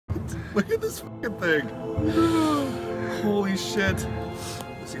Look at this fucking thing. Holy shit.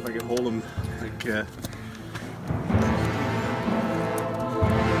 Let's see if I can hold him like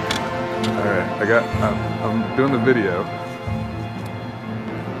Alright, I'm doing the video.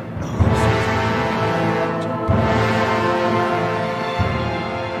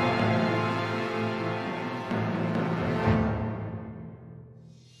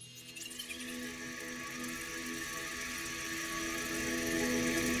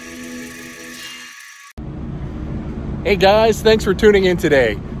 Hey guys, thanks for tuning in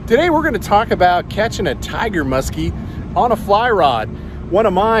today. Today we're going to talk about catching a tiger muskie on a fly rod. One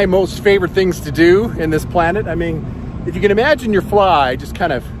of my most favorite things to do in this planet. I mean, if you can imagine your fly just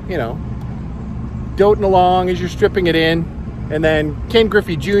kind of, you know, doting along as you're stripping it in, and then Ken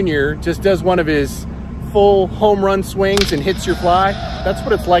Griffey Jr. just does one of his full home run swings and hits your fly. That's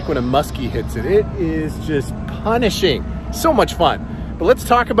what it's like when a muskie hits it. It is just punishing. So much fun. But let's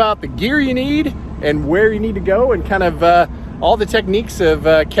talk about the gear you need and where you need to go, and kind of all the techniques of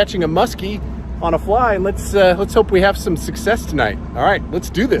catching a muskie on a fly. And let's hope we have some success tonight. All right,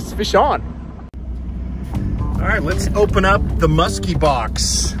 let's do this. Fish on. All right, let's open up the muskie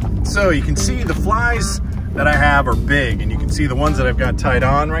box. So you can see the flies that I have are big, and you can see the ones that I've got tied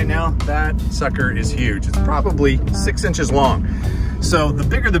on right now. That sucker is huge. It's probably 6 inches long. So the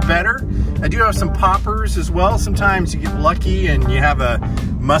bigger the better. I do have some poppers as well. Sometimes you get lucky and you have a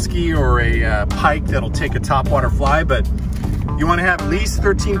muskie or a pike that'll take a topwater fly, but you want to have at least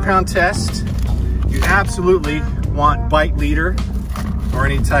 13-pound test. You absolutely want bite leader or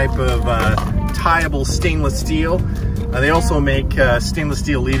any type of tieable stainless steel. They also make stainless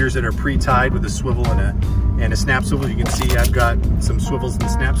steel leaders that are pre-tied with a swivel and a snap swivel. You can see I've got some swivels and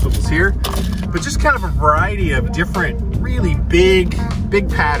snap swivels here, but just kind of a variety of different really big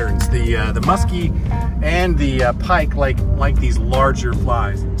patterns. The muskie and the pike like these larger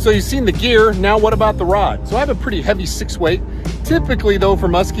flies. So you've seen the gear. Now what about the rod? So I have a pretty heavy 6 weight. Typically though, for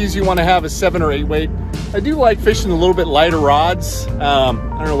muskies you want to have a 7 or 8 weight. I do like fishing a little bit lighter rods. I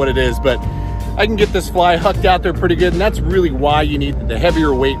don't know what it is, but I can get this fly hucked out there pretty good, and that's really why you need the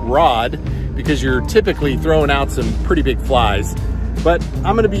heavier weight rod, because you're typically throwing out some pretty big flies. But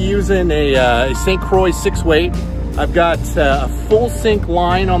I'm going to be using a St. Croix 6 weight. I've got a full sink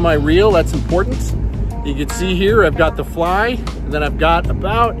line on my reel. That's important. You can see here I've got the fly, and then I've got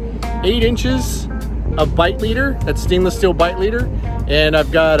about 8 inches of bite leader. That's stainless steel bite leader, and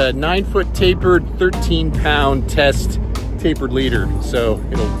I've got a 9-foot tapered 13-pound test tapered leader, so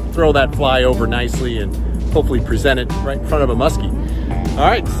it'll throw that fly over nicely and hopefully present it right in front of a muskie. All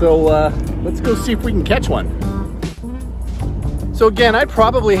right, so let's go see if we can catch one. So again, I'd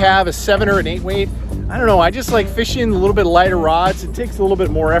probably have a 7 or an 8 weight. I don't know, I just like fishing a little bit lighter rods. It takes a little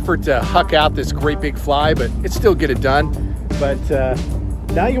bit more effort to huck out this great big fly, but it still get it done. But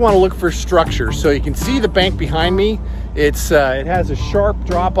now you want to look for structure. So you can see the bank behind me. It has a sharp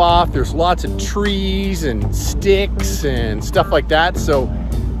drop off. There's lots of trees and sticks and stuff like that. So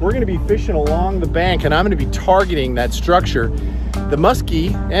we're going to be fishing along the bank, and I'm going to be targeting that structure. The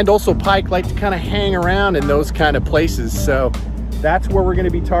muskie and also pike like to kind of hang around in those kind of places. So that's where we're going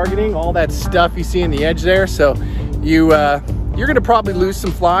to be targeting, all that stuff you see in the edge there. So you're going to probably lose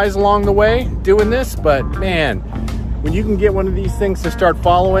some flies along the way doing this, but man, when you can get one of these things to start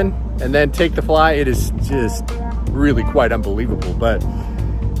following and then take the fly, it is just really quite unbelievable. But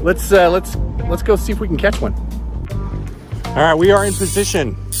let's go see if we can catch one. All right, we are in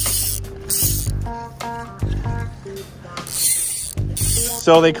position.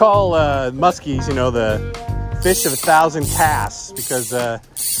 So they call muskies, you know, the fish of 1,000 casts, because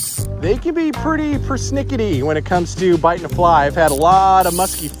they can be pretty persnickety when it comes to biting a fly. I've had a lot of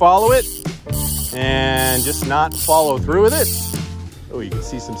muskie follow it and just not follow through with it. Oh, you can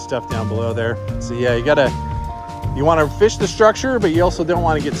see some stuff down below there. So yeah, you want to fish the structure, but you also don't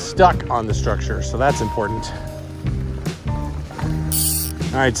want to get stuck on the structure. So that's important.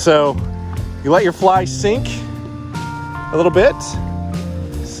 All right, so you let your fly sink a little bit.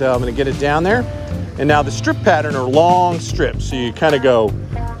 So I'm going to get it down there. And now the strip pattern are long strips. So you kind of go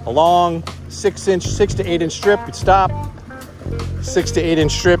a long 6 to 8 inch strip, you stop, 6 to 8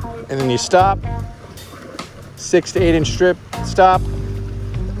 inch strip, and then you stop, 6 to 8 inch strip, stop.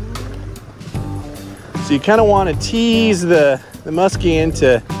 So you kind of want to tease the muskie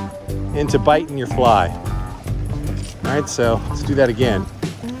into biting your fly. All right, so let's do that again.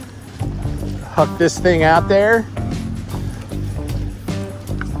 Huck this thing out there.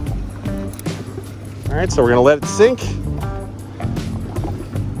 All right, so we're gonna let it sink.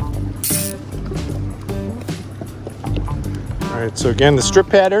 All right, so again, the strip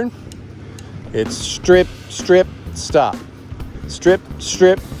pattern, it's strip, strip, stop. strip,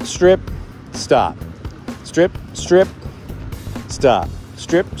 strip, strip, stop. Strip, strip, stop.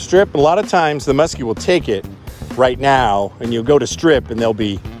 Strip, strip. A lot of times the muskie will take it right now and you'll go to strip and they'll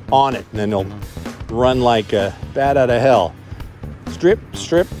be on it and then they'll run like a bat out of hell. Strip,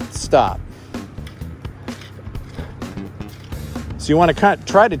 strip, stop. So you want to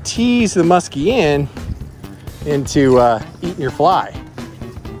try to tease the muskie into eating your fly.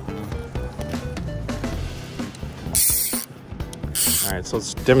 All right, so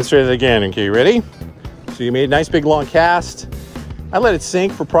let's demonstrate it again. Okay, you ready? So you made a nice big long cast. I let it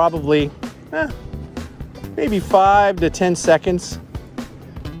sink for probably maybe 5 to 10 seconds.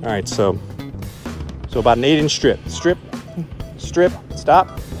 All right, so about an 8-inch strip. Strip, strip,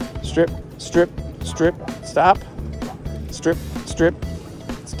 stop. Strip, strip, strip, stop. Strip, strip,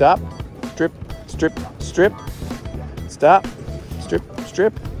 stop. Strip, strip, strip, stop. Strip,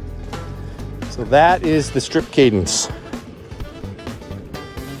 strip. So that is the strip cadence.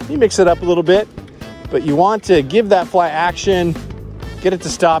 You mix it up a little bit, but you want to give that fly action, get it to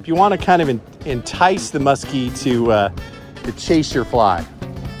stop. You want to kind of entice the muskie to chase your fly.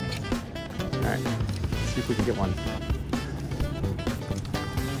 All right, let's see if we can get one.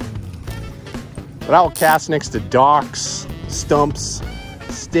 But I will cast next to docks, stumps,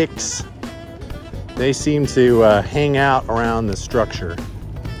 sticks. They seem to hang out around the structure.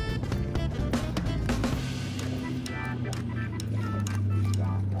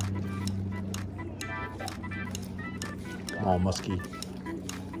 Come on, muskie.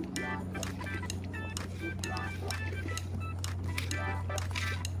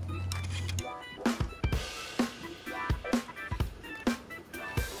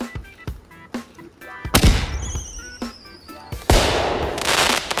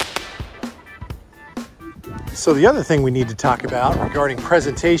 So the other thing we need to talk about regarding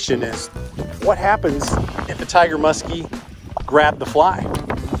presentation is what happens if a tiger muskie grabbed the fly.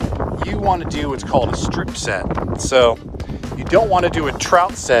 You want to do what's called a strip set. So you don't want to do a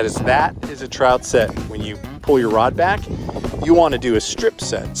trout set, as that is a trout set. When you pull your rod back, you want to do a strip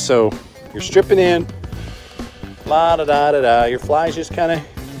set. So you're stripping in, la da da da da, your fly's just kind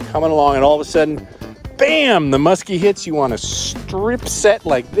of coming along, and all of a sudden, bam, the muskie hits. You want to strip set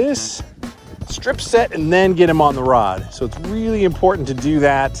like this. Strip set and then get him on the rod. So it's really important to do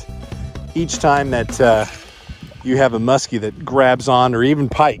that each time that you have a muskie that grabs on, or even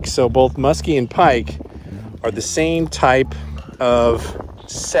pike. So both muskie and pike are the same type of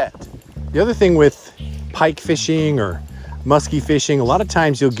set. The other thing with pike fishing or muskie fishing, a lot of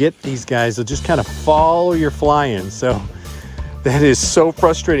times you'll get these guys, they'll just kind of follow your fly in. So that is so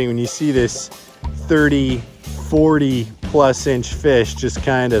frustrating when you see this 30, 40 plus inch fish just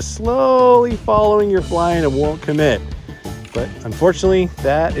kind of slowly following your fly and it won't commit. But unfortunately,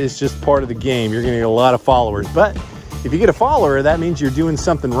 that is just part of the game. You're gonna get a lot of followers, but if you get a follower, that means you're doing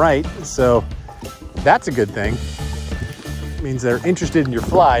something right. So that's a good thing. It means they're interested in your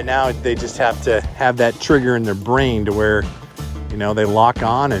fly. Now they just have to have that trigger in their brain to where, you know, they lock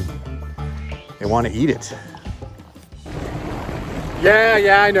on and they want to eat it.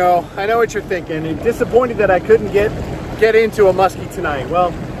 Yeah, I know what you're thinking. I'm disappointed that I couldn't get into a muskie tonight.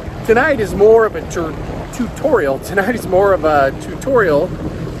 Well, tonight is more of a tutorial. Tonight is more of a tutorial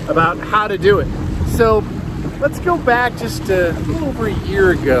about how to do it. So let's go back just a little over a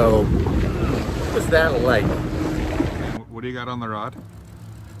year ago. What was that like? What do you got on the rod?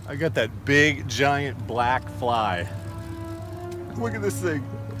 I got that big, giant black fly. Look at this thing.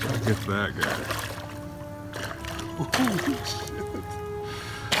 Look at that guy. Holy shit.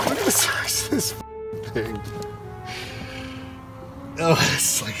 Look at the size of this thing. Oh,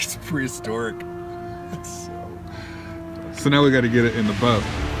 it's prehistoric. It's So now we got to get it in the boat.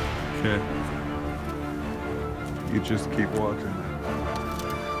 Okay. You just keep watching.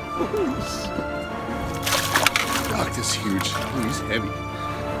 Holy shit. Fuck, this is huge. Oh, he's heavy.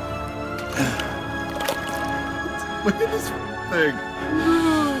 Look at this thing.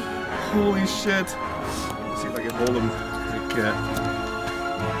 Holy shit. Let's see if I can hold him like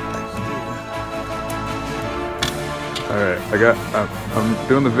All right, I'm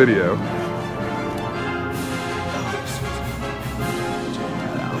doing the video.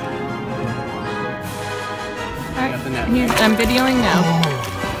 I'm videoing now.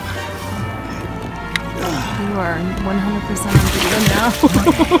 You are 100% on video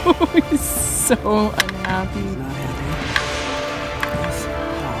now. He's so unhappy.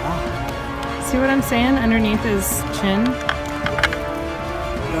 See what I'm saying? Underneath his chin?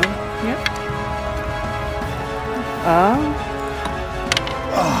 Yep. Oh.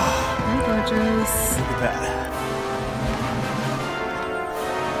 Hi, gorgeous. Look at that.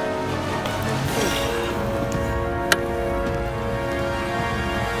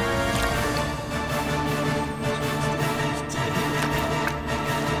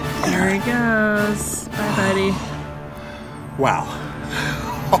 There he goes. Bye, buddy. Wow.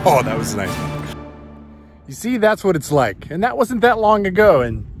 Oh, that was a nice one. You see, that's what it's like. And that wasn't that long ago.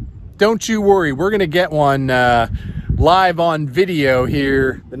 And don't you worry, we're going to get one live on video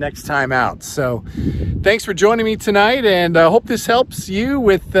here the next time out. So thanks for joining me tonight, and I hope this helps you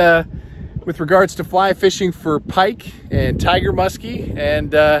with regards to fly fishing for pike and tiger muskie.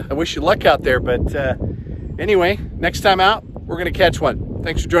 And I wish you luck out there. But anyway, next time out, we're going to catch one.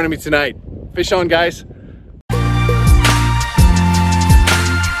 Thanks for joining me tonight. Fish on, guys.